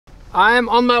I'm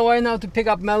on my way now to pick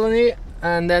up Melanie,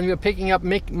 and then we're picking up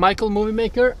Michael Movie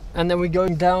Maker, and then we're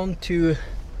going down to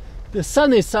the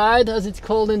sunny side, as it's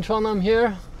called in Trondheim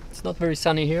here. It's not very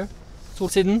sunny here.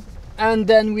 Solsiden. And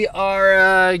then we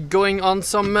are going on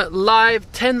some live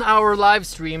 10-hour live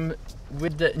stream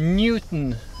with the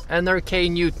Newton, NRK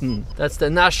Newton. That's the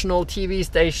national TV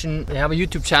station. They have a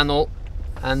YouTube channel,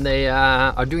 and they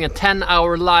are doing a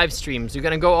 10-hour live stream. So you're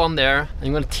gonna go on there and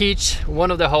you're gonna teach one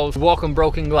of the hosts walk on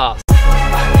broken glass.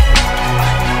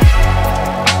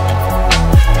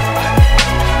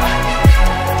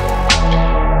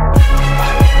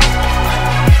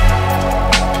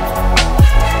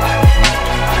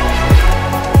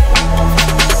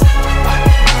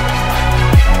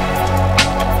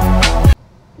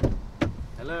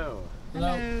 Hello.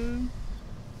 Hello.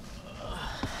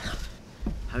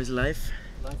 How's life?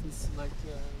 Life is like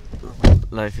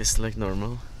Life is like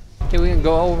normal. Okay, we can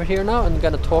go over here now and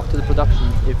gonna talk to the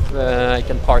production if I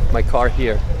can park my car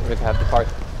here, or if I have to park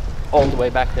all the way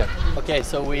back there. Okay,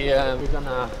 so we're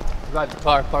gonna drive the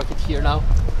car, park it here now,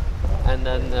 and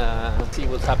then see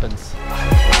what happens.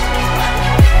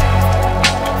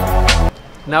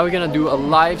 Now we're gonna do a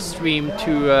live stream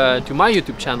to my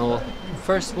YouTube channel.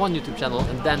 First one YouTube channel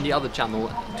and then the other channel,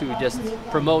 to just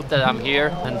promote that I'm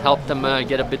here and help them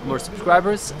get a bit more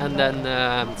subscribers, and then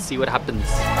see what happens.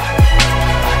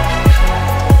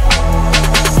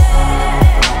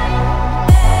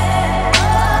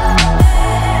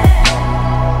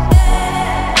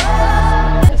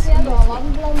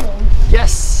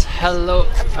 Yes, hello.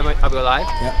 Are we live?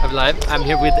 Yeah. I'm live. I'm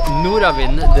here with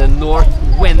Noravin, the North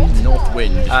Wind.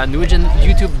 Norwegian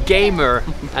YouTube gamer,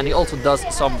 and he also does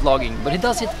some vlogging, but he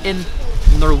does it in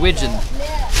Norwegian.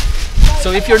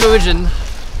 So if you're Norwegian,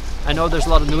 I know there's a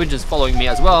lot of Norwegians following me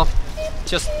as well,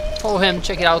 just follow him,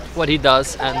 check it out what he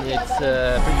does, and it's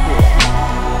pretty cool.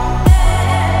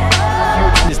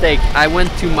 Huge mistake. I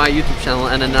went to my YouTube channel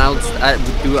and announced I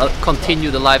would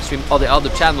continue the live stream on the other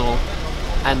channel,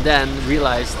 and then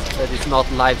realized that it's not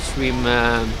live stream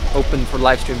open for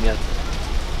live stream yet.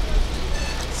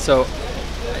 So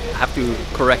I have to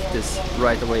correct this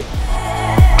right away.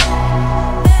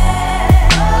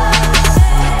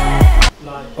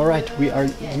 Alright, we are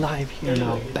live here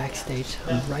now, backstage,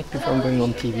 right before I'm going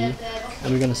on TV,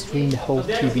 and we're gonna stream the whole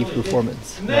TV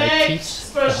performance, where I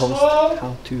teach the host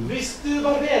how to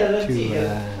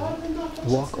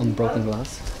walk on broken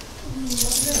glass.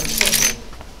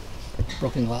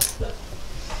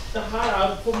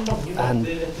 And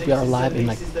we are live in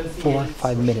like 4 or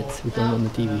 5 minutes. We're going on the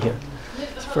TV here.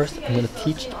 So first I'm going to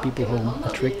teach the people home a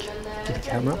trick to the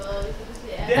camera,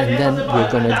 and then we're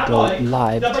going to go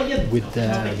live with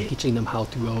teaching them how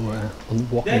to go on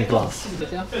walking glass.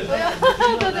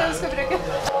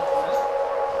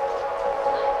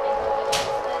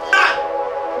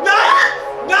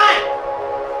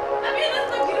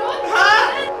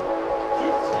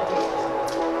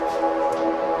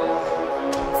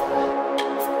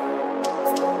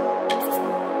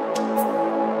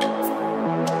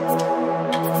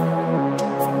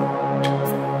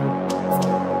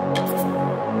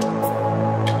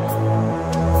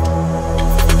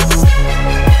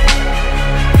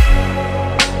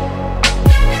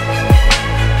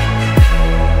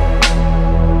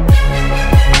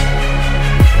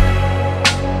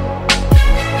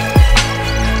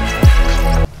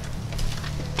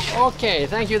 Okay,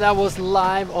 thank you. That was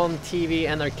live on TV,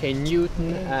 NRK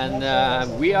Newton, and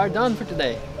we are done for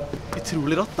today.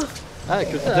 Utrolig rått da. Ja, det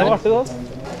er kult det der.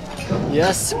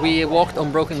 Yes, we walked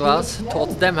on broken glass,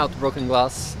 taught them how to walk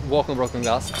on broken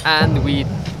glass, and we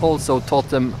also taught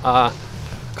them a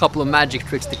couple of magic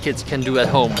tricks the kids can do at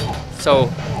home. So,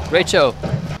 great show!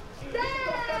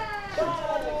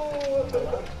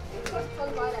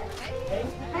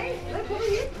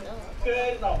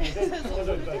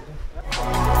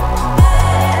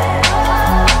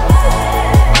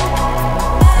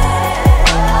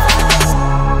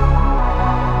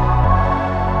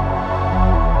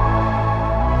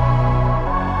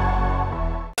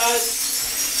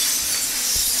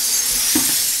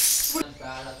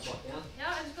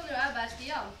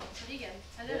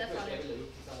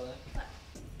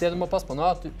 Det du må passe på nå,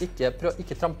 er at du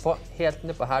ikke tramper på helt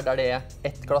nedpå her der det er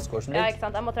ett glasskår som ligger. Ja, ikke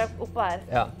sant? Jeg må trampe oppå her.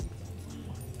 Ja.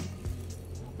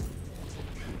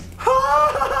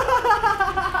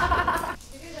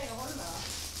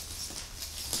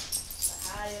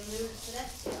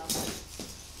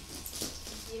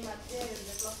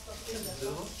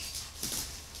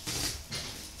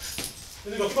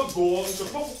 Men du kan ikke bare gå, du skal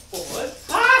ikke bare hoppe over.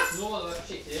 Hæ?! Nå må du være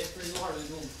forsiktig, for nå har du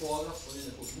noen få glasskår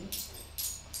under foten.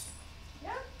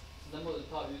 Ja. Den må du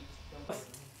ta ut.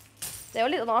 Det er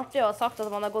jo litt artig å ha sagt at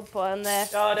man har gått på en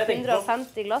Ja, det jeg tenkte på.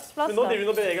 150 glassflasker. Men nå driver vi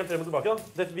og beveger den frem og tilbake, da.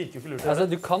 Det virker jo ikke lurt. Altså,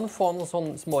 du kan få noen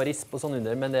sånne små risp og sånn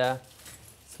under, men det,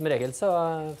 som regel så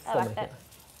får man ikke det.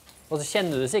 Og så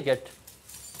kjenner du sikkert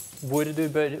hvor du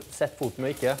bør sette foten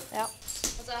og ikke. Ja.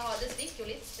 Altså, det stikker jo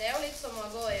litt. Det er jo litt som å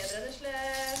gå i brennesle...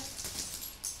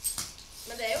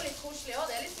 Men det er jo litt koselig også.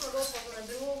 Det er litt som å gå på sånne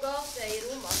brogate i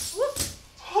Roma.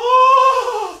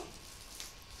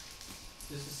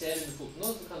 Hvis du ser under foten nå,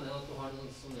 så kan det at du har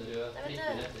noen sånne røde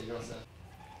prikker etter glasset.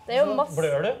 Det er jo masse...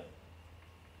 Blør det?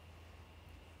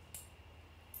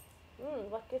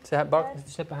 Vakkert. Se her bak, hvis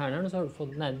du slipper her så har du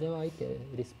fått... Nei, det var ikke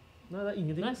risp. Nei, det er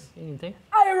ingenting. Nei, ingenting.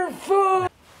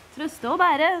 Trøste og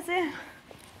bære, si.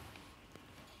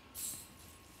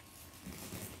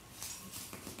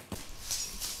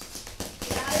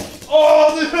 Åh,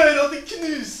 du hører at det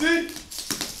knuser!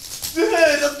 Du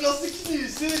hører at glasset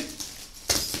knuser!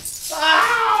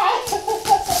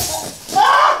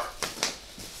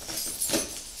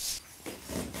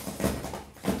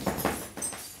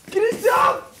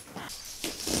 Christian!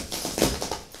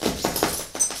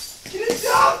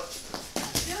 Christian!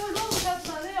 Jeg har lov å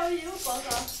sette meg ned og gi opp,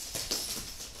 altså.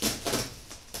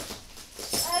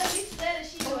 Jeg er litt flere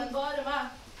kilo enn bare meg.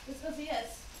 Det skal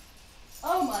sies.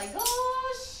 Oh my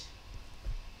gosh!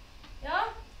 Ja.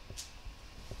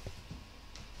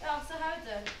 Ja, se her,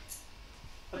 vet du.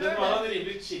 Den var han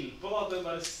rimelig chill på, da, at den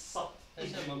bare satt. Jeg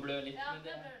kjenner man blør litt, Ja, men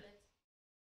det det... blør litt.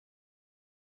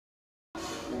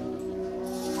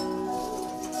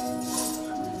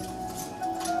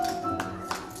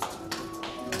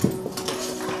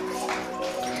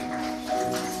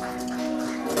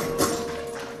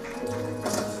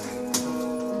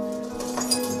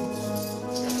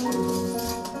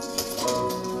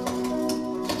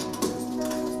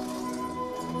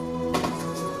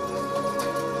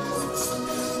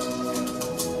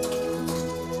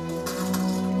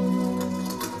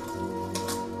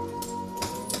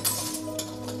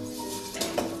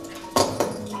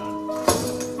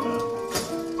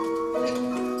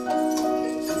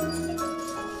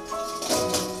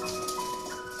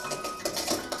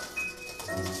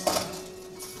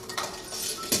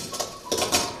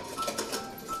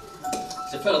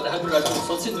 Jeg føler at det her burde vært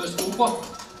motsatt siden du er stor på.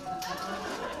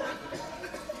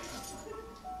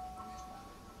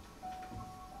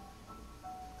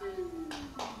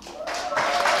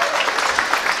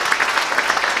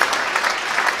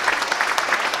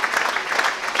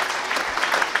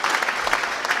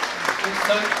 Tusen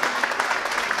takk.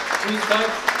 Tusen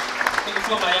takk. Kan du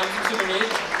slå meg hjem som suvenir?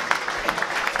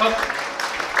 Takk.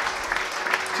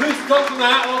 Tusen takk for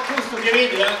meg, og kos dere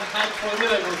videre her på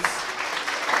Røros.